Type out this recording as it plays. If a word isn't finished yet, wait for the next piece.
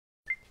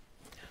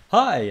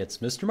Hi, it's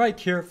Mr.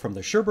 Mike here from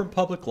the Sherburne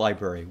Public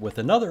Library with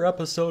another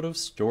episode of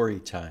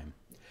Storytime.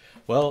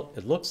 Well,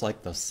 it looks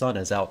like the sun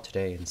is out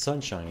today and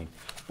sunshining,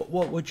 but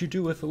what would you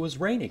do if it was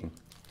raining?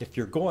 If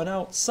you're going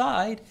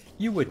outside,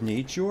 you would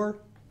need your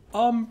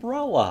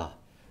umbrella.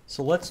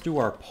 So let's do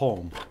our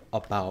poem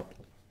about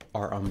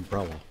our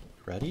umbrella.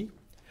 Ready?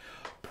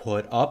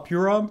 Put up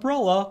your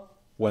umbrella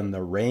when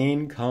the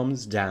rain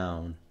comes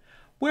down.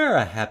 Wear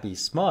a happy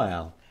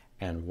smile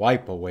and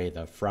wipe away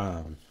the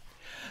frown.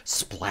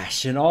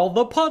 Splash in all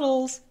the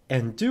puddles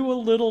and do a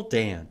little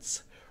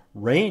dance.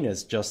 Rain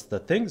is just the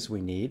things we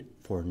need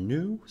for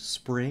new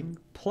spring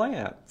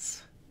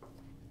plants.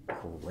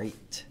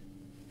 Great.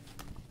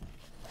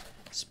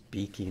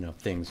 Speaking of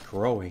things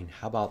growing,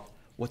 how about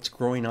what's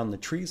growing on the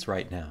trees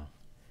right now?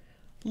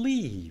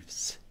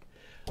 Leaves.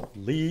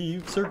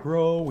 Leaves are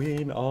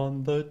growing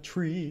on the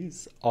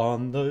trees,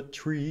 on the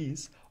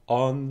trees,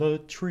 on the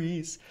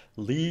trees.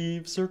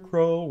 Leaves are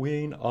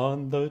growing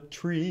on the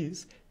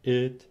trees.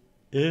 It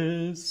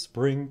is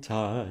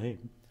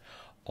springtime.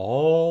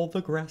 All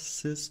the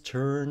grass is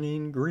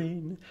turning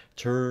green,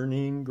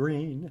 turning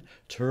green,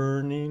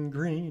 turning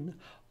green.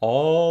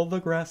 All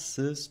the grass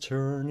is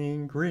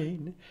turning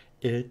green.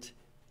 It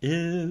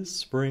is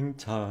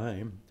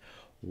springtime.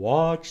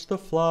 Watch the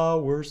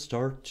flowers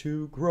start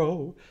to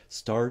grow,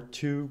 start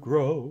to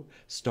grow,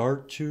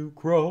 start to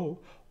grow.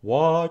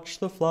 Watch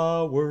the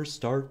flowers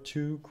start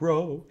to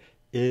grow.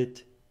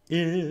 It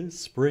is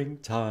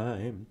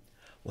springtime.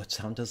 What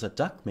sound does a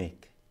duck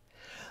make?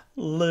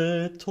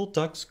 Little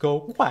ducks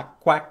go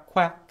quack, quack,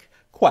 quack,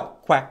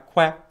 quack, quack,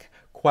 quack,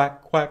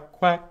 quack, quack,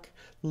 quack.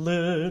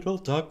 Little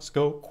ducks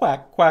go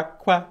quack, quack,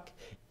 quack.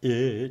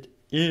 It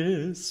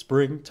is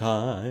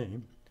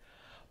springtime.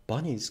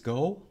 Bunnies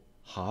go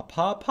hop,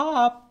 hop,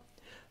 hop.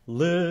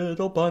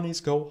 Little bunnies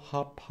go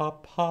hop,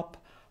 hop,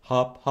 hop,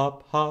 hop,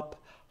 hop, hop,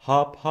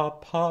 hop,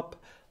 hop, hop.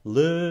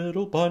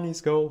 Little bunnies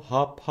go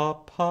hop,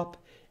 hop, hop.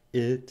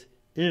 It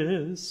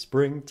is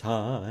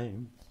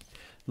springtime.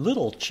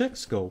 Little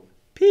chicks go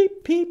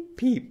peep, peep,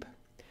 peep.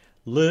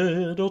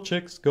 Little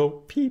chicks go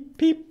peep,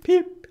 peep,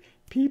 peep,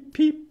 peep,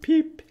 peep,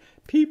 peep,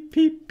 peep,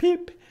 peep,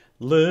 peep.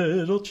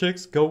 Little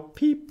chicks go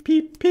peep,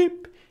 peep,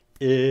 peep.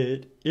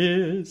 It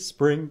is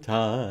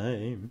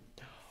springtime.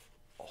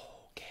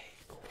 Okay,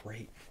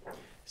 great.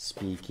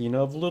 Speaking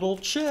of little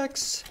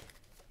chicks,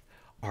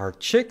 our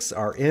chicks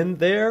are in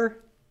their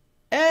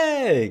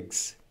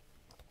eggs.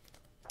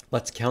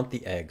 Let's count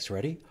the eggs.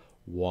 Ready?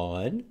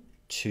 1,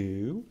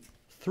 2,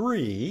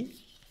 3,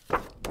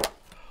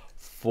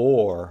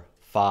 4,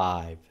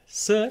 5,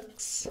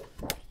 6,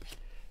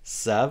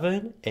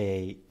 7,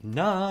 8,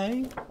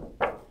 9,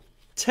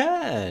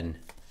 10.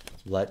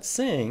 Let's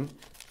sing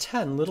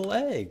 10 little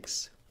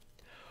eggs.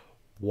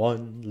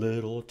 1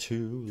 little,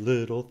 2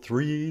 little,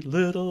 3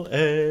 little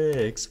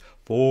eggs.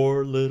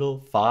 4 little,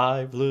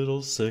 5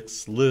 little,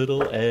 6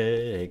 little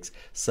eggs.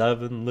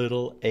 7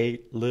 little,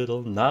 8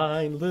 little,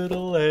 9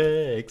 little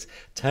eggs.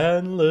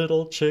 10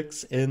 little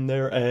chicks in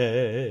their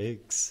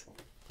eggs.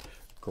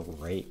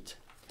 Great.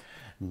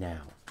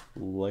 Now,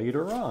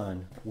 later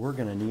on, we're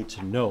going to need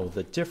to know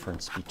the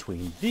difference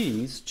between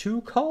these two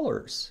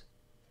colors.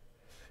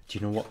 Do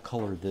you know what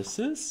color this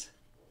is?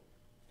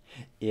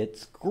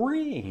 It's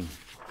green.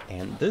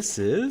 And this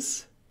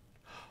is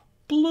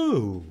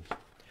blue.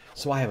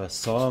 So I have a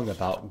song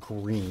about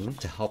green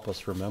to help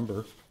us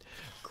remember.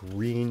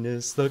 Green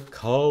is the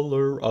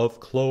color of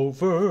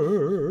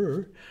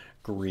clover.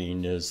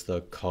 Green is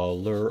the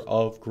color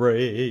of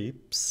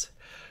grapes.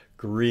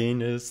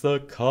 Green is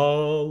the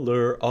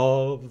color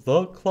of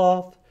the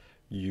cloth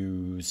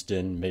used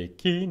in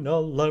making a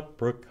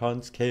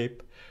leprechaun's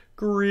cape.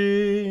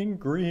 Green,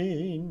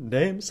 green,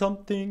 name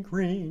something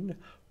green.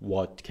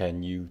 What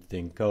can you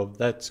think of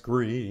that's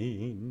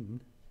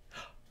green?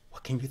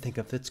 What can you think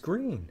of that's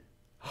green?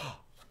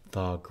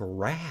 The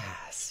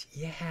grass.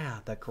 Yeah,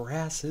 the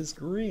grass is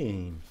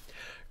green.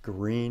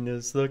 Green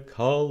is the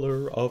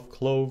color of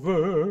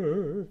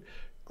clover.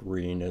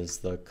 Green is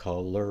the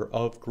color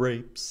of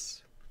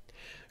grapes.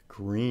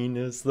 Green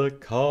is the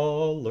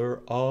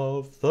color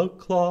of the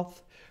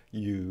cloth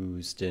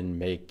used in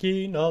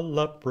making a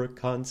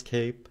leprechaun's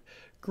cape.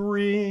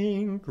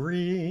 Green,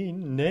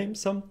 green, name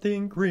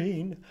something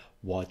green.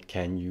 What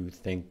can you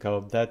think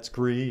of that's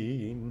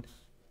green?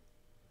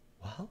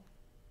 Well,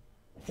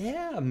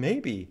 yeah,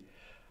 maybe.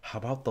 How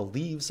about the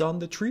leaves on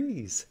the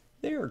trees?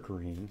 They're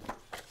green.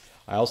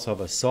 I also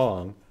have a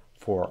song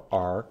for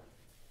our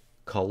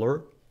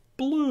color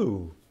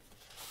blue.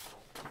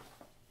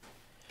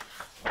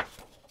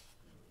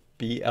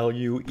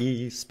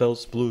 B-L-U-E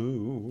spells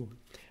blue.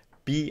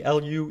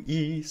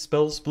 B-L-U-E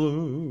spells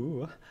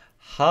blue.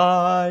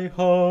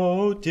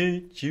 Hi-ho,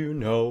 did you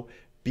know?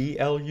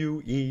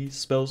 B-L-U-E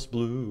spells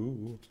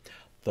blue.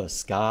 The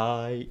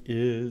sky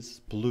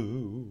is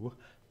blue.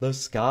 The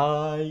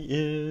sky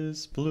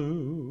is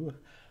blue.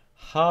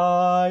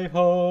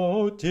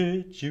 Hi-ho,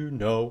 did you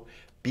know?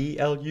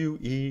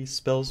 B-L-U-E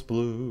spells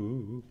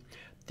blue.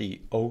 The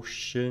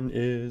ocean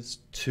is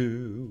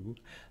too.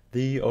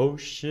 The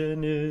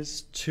ocean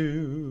is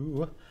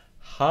too.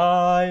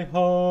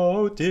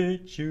 Hi-ho,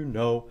 did you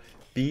know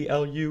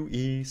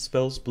B-L-U-E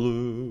spells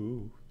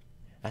blue?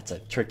 That's a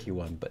tricky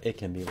one, but it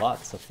can be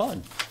lots of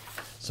fun.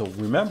 So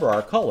remember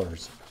our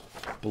colors,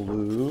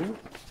 blue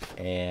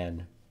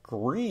and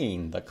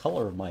green, the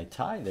color of my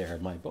tie there,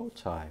 my bow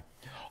tie.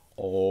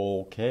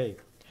 Okay,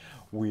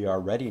 we are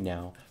ready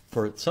now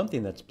for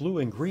something that's blue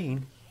and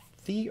green,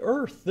 the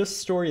Earth. This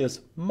story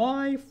is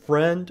My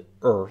Friend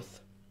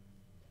Earth.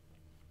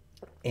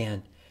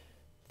 And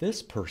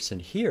this person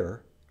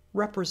here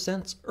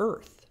represents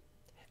Earth.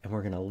 And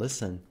we're going to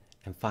listen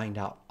and find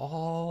out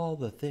all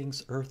the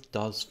things Earth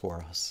does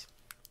for us.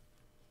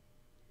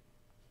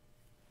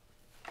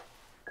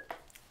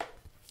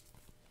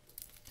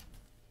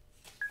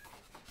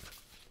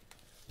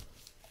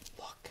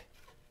 Look,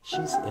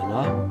 she's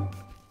in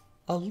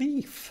a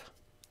leaf.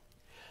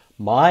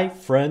 My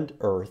Friend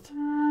Earth,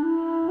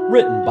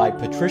 written by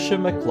Patricia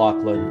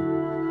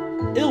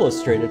MacLachlan,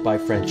 illustrated by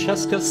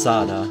Francesca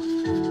Sanna.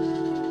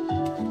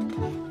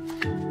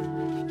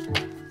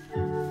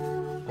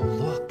 Oh,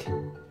 look.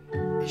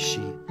 Is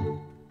she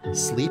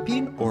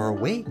sleeping or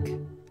awake?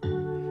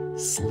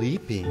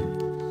 Sleeping.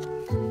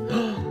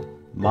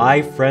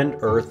 My Friend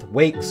Earth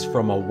wakes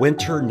from a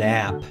winter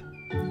nap.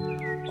 Oh,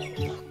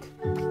 look.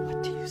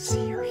 What do you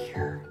see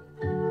here?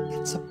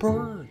 It's a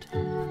bird.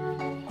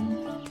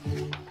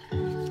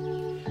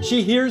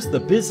 She hears the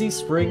busy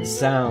spring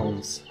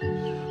sounds,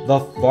 the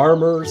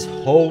farmer's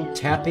hoe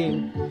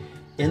tapping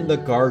in the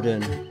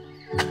garden,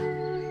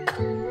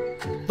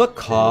 the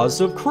caws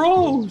of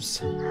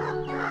crows.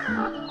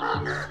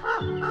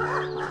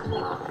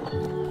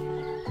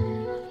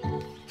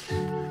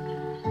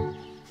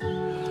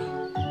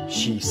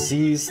 She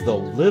sees the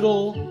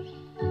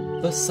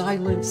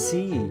silent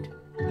seed,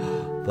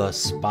 the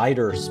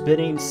spider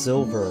spinning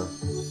silver,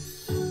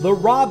 the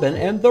robin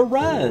and the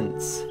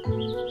wrens.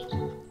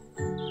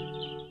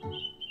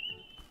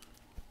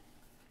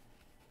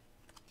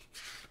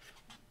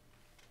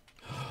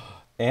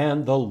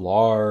 And the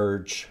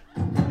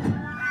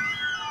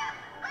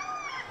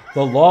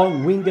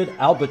long-winged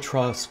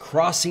albatross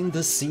crossing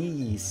the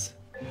seas,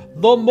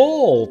 the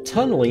mole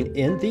tunneling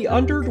in the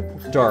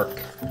underdark.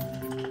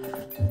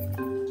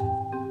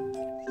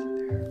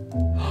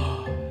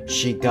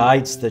 She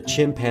guides the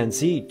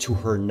chimpanzee to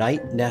her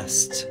night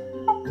nest.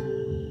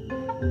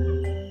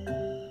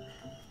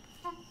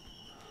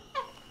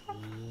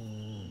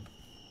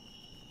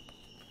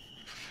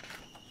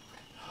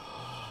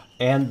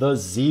 And the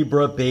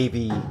zebra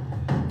baby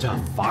to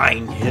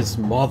find his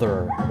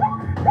mother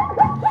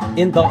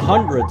in the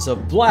hundreds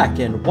of black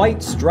and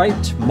white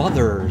striped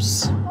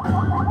mothers.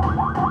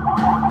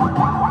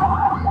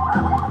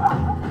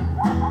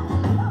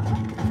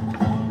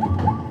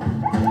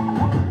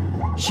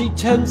 She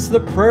tends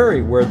the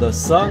prairie where the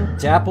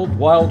sun-dappled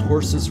wild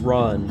horses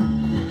run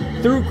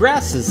through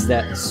grasses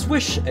that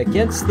swish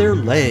against their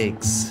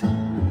legs.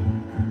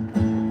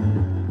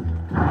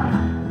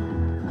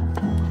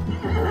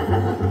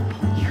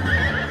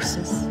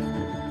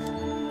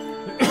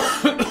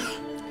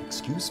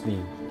 Excuse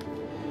me.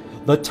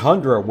 The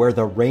tundra where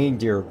the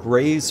reindeer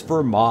graze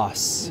for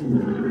moss.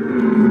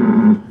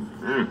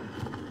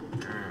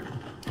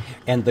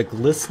 And the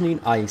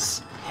glistening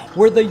ice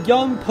where the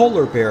young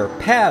polar bear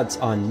pads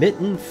on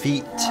mittened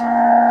feet.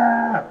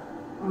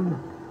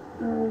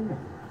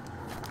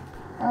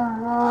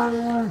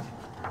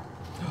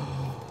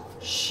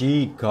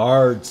 She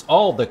guards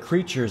all the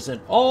creatures in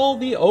all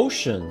the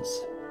oceans.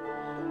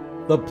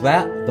 The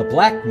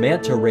black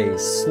manta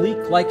rays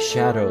sleek like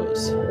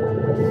shadows.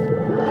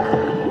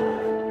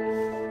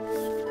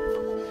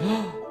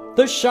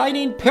 The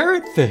shining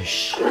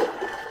parrotfish.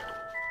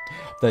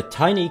 The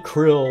tiny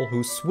krill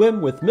who swim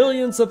with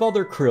millions of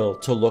other krill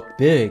to look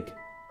big.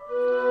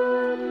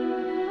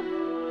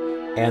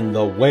 And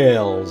the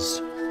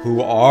whales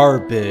who are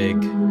big.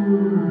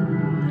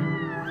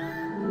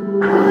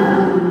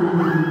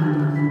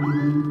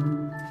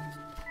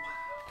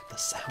 The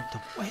sound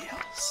of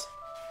whales.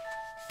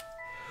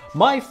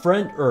 My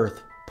Friend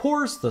Earth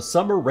pours the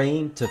summer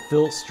rain to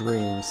fill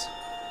streams,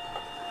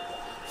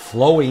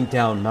 flowing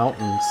down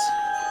mountains,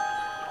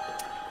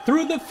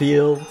 through the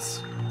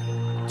fields,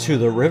 to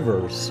the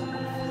rivers,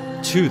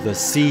 to the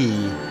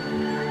sea.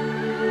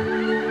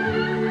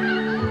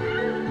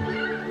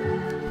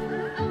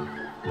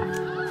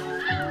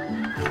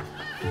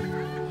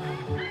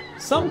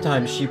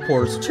 Sometimes she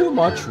pours too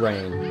much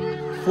rain,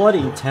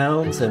 flooding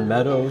towns and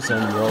meadows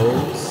and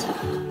roads,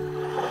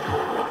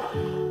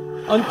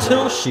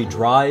 until she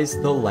dries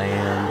the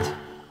land.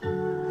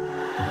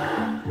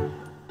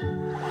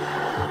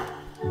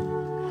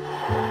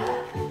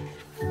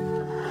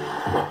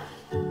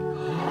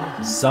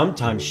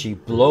 Sometimes she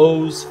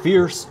blows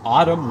fierce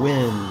autumn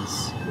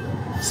winds,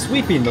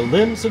 sweeping the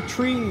limbs of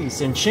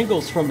trees and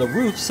shingles from the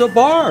roofs of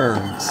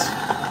barns.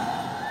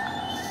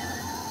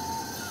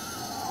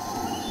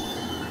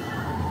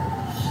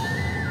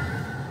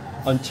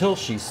 Until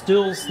she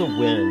stills the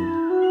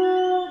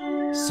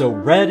wind, so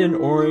red and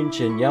orange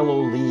and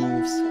yellow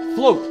leaves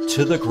float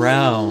to the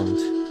ground.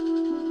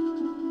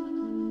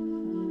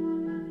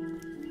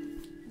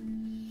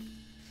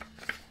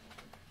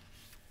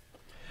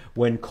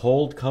 When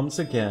cold comes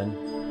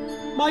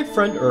again, my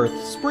friend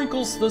Earth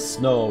sprinkles the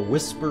snow,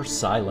 whisper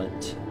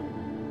silent,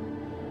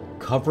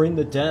 covering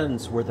the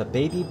dens where the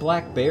baby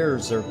black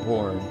bears are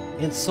born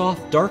in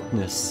soft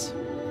darkness.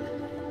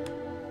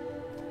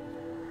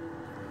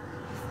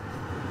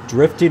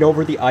 Drifting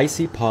over the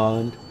icy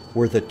pond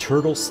where the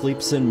turtle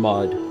sleeps in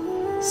mud,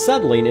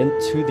 settling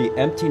into the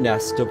empty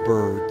nest of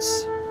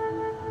birds.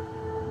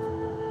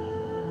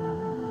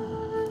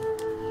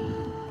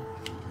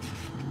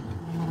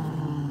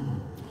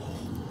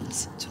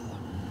 Listen to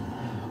them.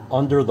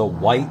 Under the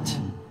white,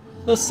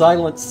 the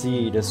silent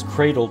seed is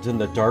cradled in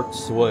the dark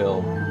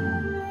soil,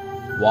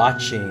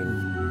 watching.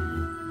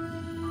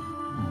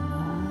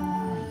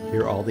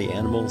 Hear all the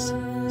animals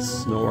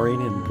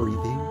snoring and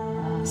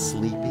breathing,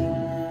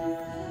 sleeping.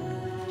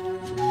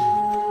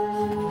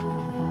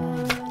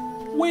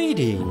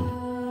 Waiting.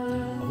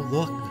 Oh,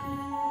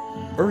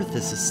 look. Earth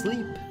is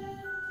asleep.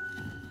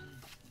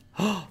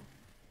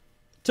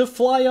 To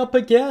fly up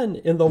again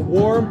in the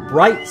warm,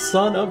 bright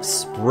sun of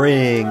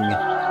spring.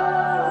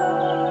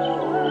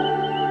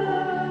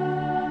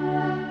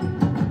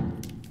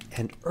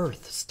 And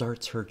Earth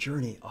starts her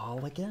journey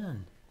all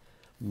again.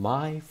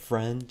 My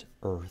friend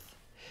Earth.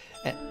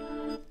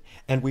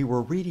 And we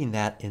were reading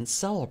that in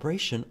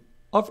celebration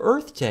of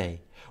Earth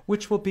Day,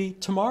 which will be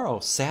tomorrow,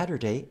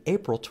 Saturday,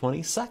 April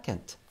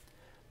 22nd.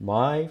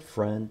 My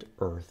friend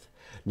Earth.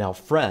 Now,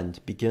 friend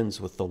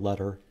begins with the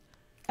letter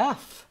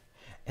F,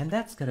 and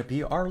that's going to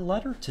be our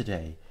letter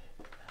today.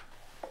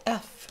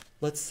 F.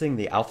 Let's sing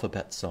the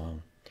alphabet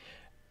song.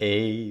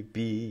 A,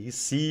 B,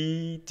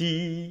 C,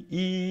 D,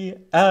 E,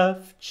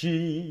 F,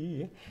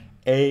 G,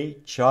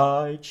 H,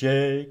 I,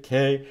 J,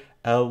 K,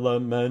 L,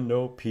 M, N,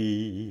 O,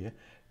 P,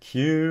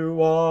 Q,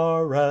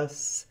 R,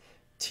 S,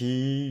 T,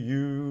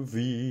 U,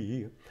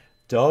 V,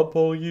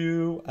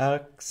 W,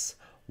 X,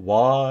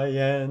 Y,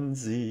 and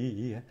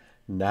Z.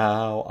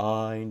 Now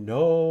I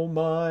know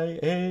my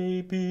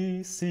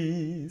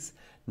ABCs.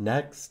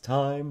 Next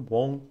time,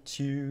 won't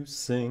you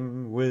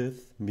sing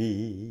with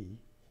me?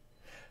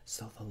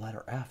 So the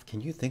letter F.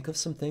 Can you think of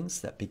some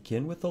things that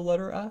begin with the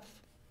letter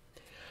F?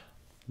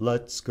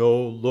 Let's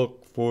go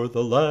look for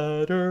the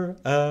letter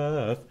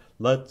F.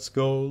 Let's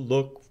go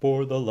look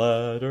for the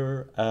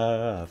letter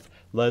F.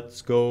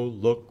 Let's go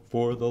look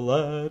for the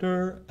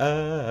letter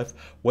F.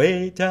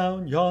 Way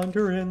down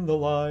yonder in the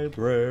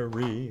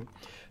library.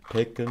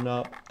 Picking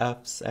up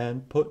F's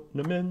and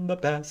putting them in the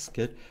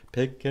basket.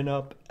 Picking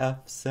up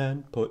F's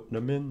and putting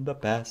them in the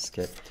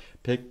basket.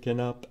 Picking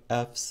up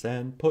F's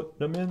and putting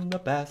them in the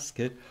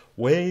basket.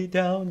 Way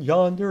down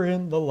yonder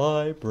in the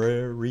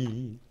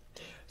library.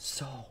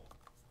 So,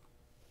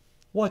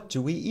 what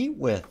do we eat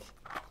with?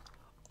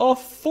 A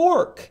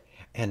fork.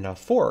 And a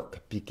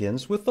fork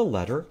begins with the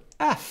letter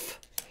F.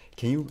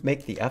 Can you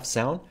make the F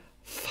sound?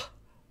 F,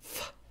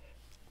 F.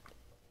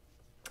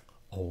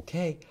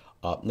 Okay,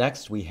 up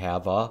next we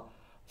have a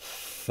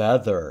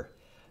feather.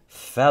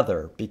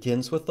 Feather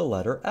begins with the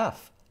letter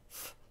F.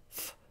 F,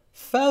 F,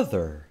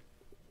 feather.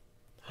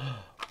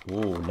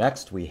 Ooh,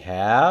 next we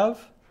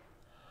have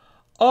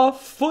a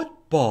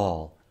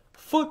football.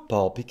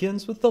 Football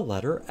begins with the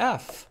letter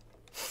F.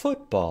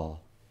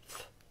 Football.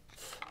 F,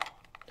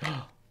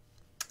 F.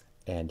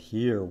 And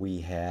here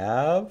we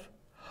have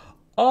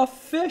a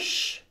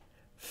fish.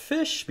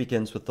 Fish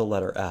begins with the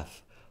letter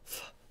F.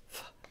 F,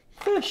 F,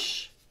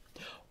 fish.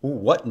 Ooh,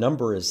 what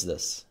number is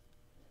this?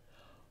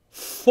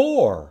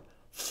 4.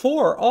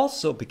 4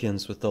 also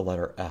begins with the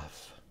letter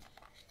F.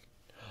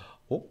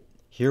 Oh,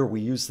 here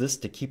we use this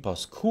to keep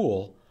us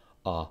cool.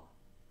 A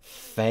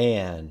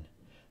fan.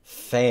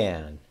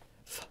 Fan.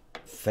 F,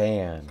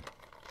 fan.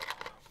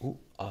 Ooh,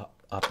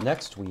 up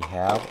next we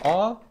have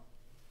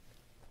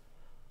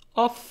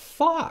a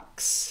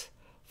fox.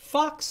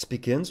 Fox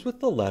begins with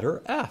the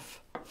letter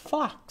F.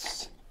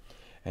 Fox.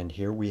 And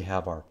here we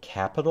have our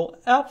capital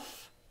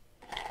F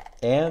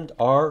and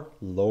our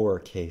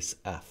lowercase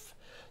f.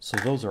 So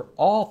those are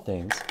all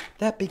things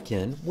that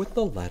begin with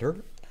the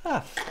letter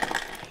F.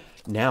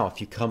 Now,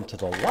 if you come to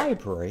the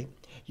library,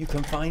 you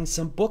can find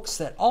some books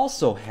that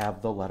also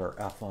have the letter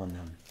F on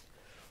them.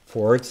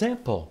 For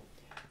example,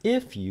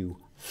 if you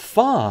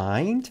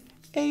find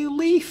a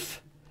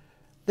leaf,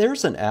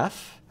 there's an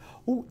F.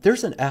 Ooh,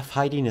 there's an F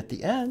hiding at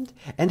the end.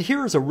 And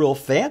here's a real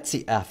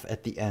fancy F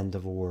at the end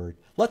of a word.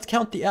 Let's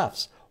count the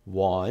F's.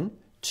 1,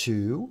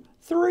 2,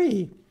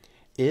 3.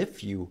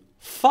 If you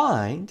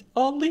find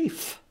a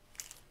leaf.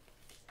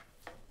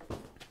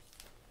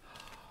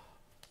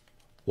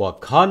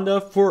 Wakanda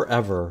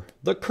forever,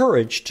 the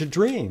courage to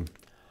dream.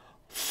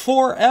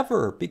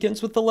 Forever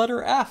begins with the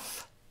letter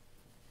F.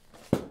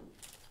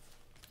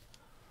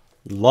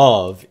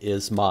 Love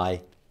is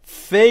my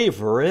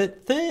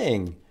favorite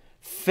thing.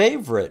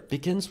 Favorite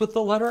begins with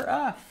the letter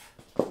F.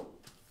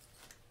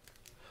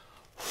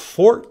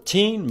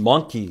 14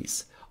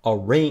 monkeys, a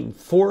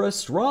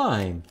rainforest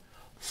rhyme.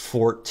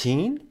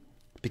 14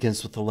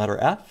 begins with the letter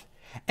F.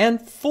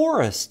 And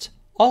forest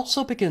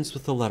also begins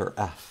with the letter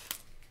F.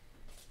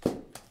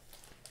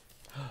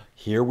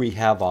 Here we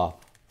have a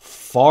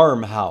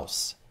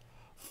farmhouse.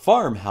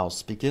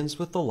 farmhouse begins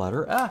with the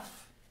letter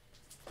F.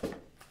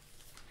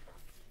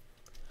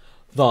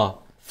 The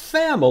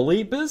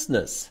family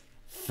business.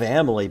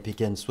 Family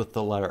begins with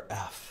the letter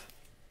F.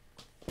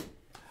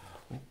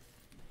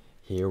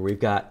 Here we've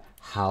got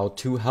how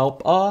to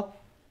help a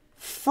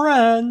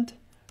friend.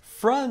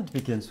 Friend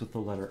begins with the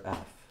letter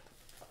F.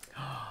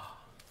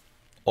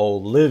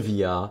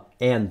 Olivia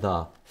and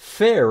the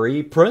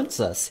Fairy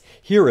Princess.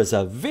 Here is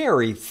a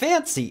very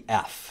fancy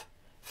F.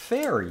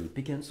 Fairy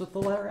begins with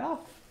the letter F.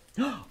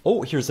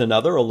 Oh, here's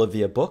another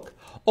Olivia book.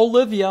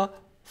 Olivia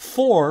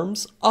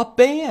forms a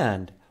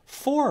band.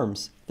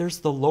 Forms. There's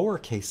the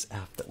lowercase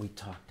f that we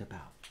talked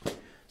about.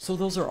 So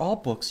those are all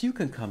books you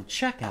can come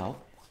check out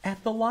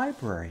at the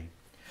library.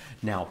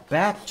 Now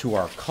back to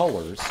our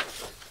colors,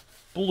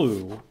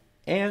 blue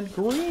and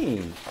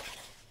green.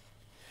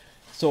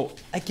 So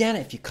again,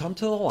 if you come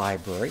to the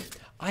library,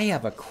 I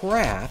have a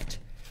craft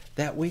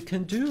that we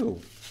can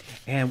do.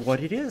 And what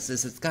it is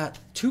it's got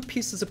two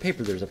pieces of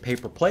paper. There's a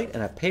paper plate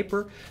and a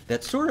paper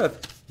that's sort of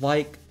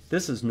like,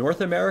 this is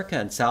North America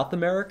and South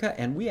America,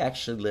 and we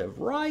actually live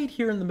right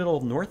here in the middle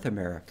of North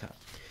America.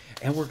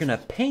 And we're going to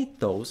paint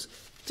those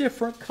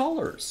different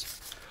colors.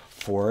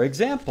 For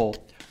example,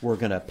 we're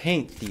going to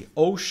paint the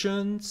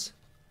oceans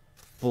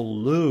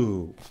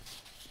blue.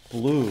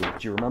 Blue. Do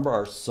you remember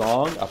our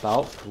song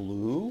about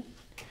blue?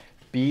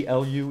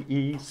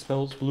 B-L-U-E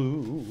spells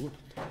blue.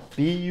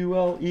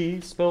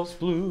 B-U-L-E spells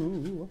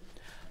blue.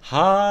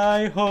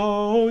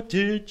 Hi-ho,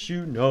 did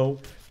you know?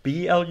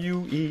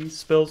 B-L-U-E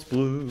spells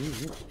blue.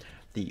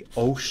 The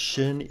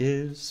ocean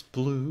is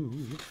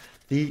blue.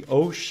 The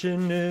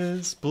ocean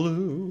is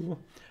blue.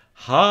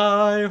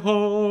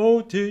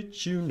 Hi-ho,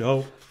 did you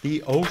know?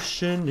 The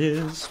ocean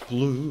is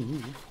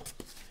blue.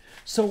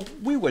 So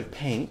we would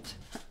paint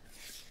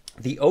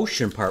the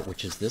ocean part,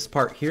 which is this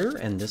part here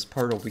and this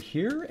part over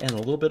here and a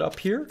little bit up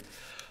here.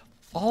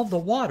 All the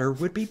water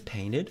would be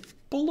painted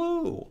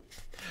blue.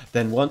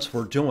 Then once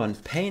we're done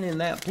painting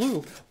that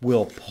blue,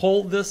 we'll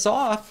pull this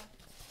off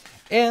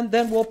and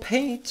then we'll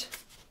paint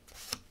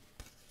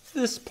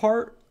this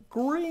part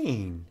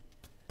green.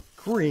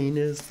 Green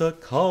is the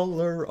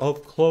color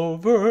of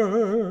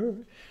clover.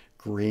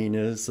 Green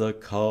is the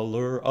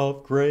color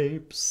of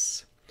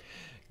grapes.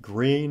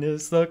 Green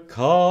is the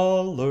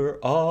color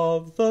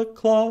of the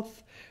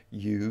cloth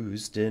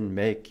used in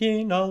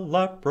making a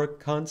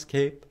leprechaun's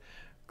cape.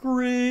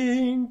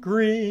 Green,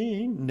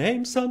 green,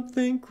 name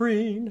something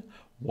green.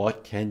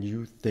 What can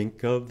you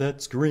think of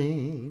that's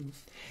green?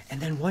 And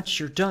then once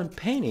you're done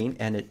painting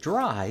and it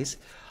dries,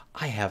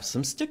 I have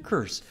some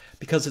stickers.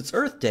 Because it's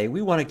Earth Day,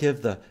 we want to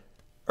give the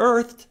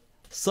Earth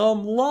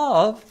some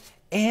love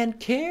and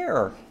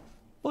care.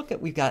 Look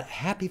at, we've got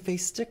happy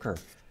face sticker.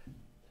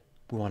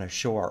 We want to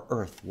show our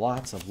Earth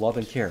lots of love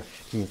and care.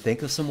 Can you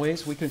think of some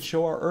ways we can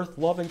show our Earth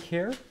love and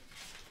care?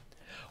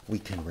 We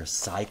can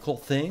recycle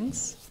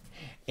things,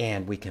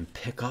 and we can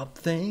pick up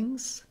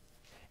things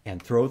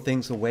and throw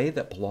things away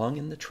that belong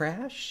in the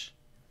trash,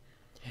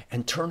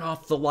 and turn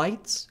off the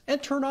lights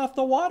and turn off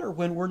the water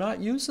when we're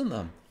not using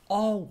them.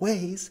 All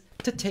ways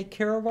to take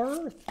care of our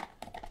Earth.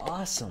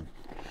 Awesome.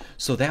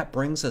 So that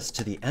brings us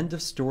to the end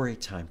of story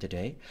time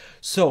today.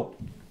 So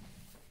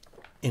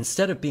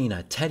instead of being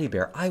a teddy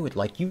bear, I would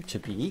like you to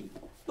be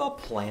the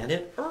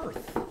planet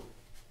Earth.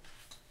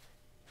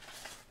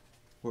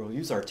 We'll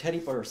use our teddy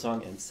bear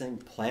song and sing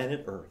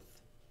Planet Earth.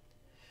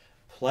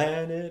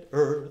 Planet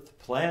Earth,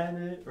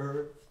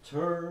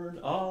 turn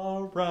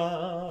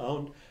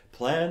around.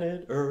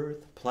 Planet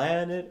Earth,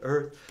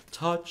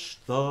 touch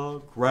the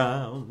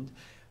ground.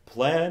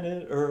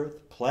 Planet Earth,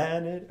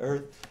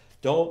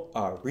 don't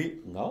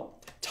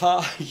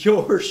tie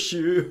your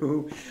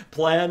shoe.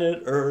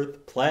 Planet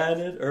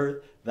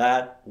Earth,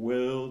 that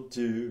will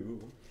do.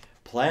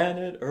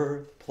 Planet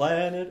Earth,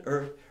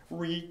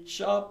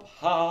 reach up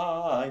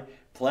high.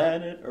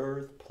 Planet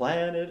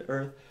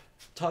Earth,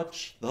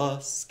 touch the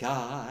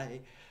sky.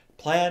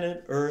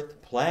 Planet Earth,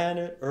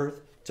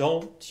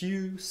 don't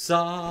you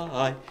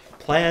sigh.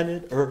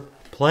 Planet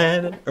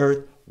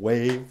Earth,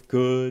 wave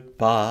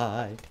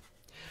goodbye.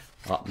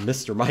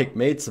 Mr. Mike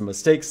made some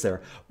mistakes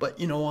there, but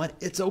you know what?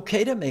 It's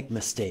okay to make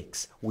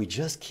mistakes. We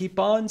just keep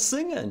on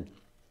singing.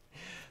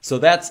 So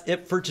that's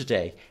it for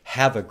today.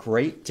 Have a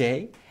great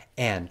day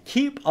and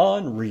keep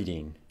on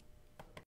reading.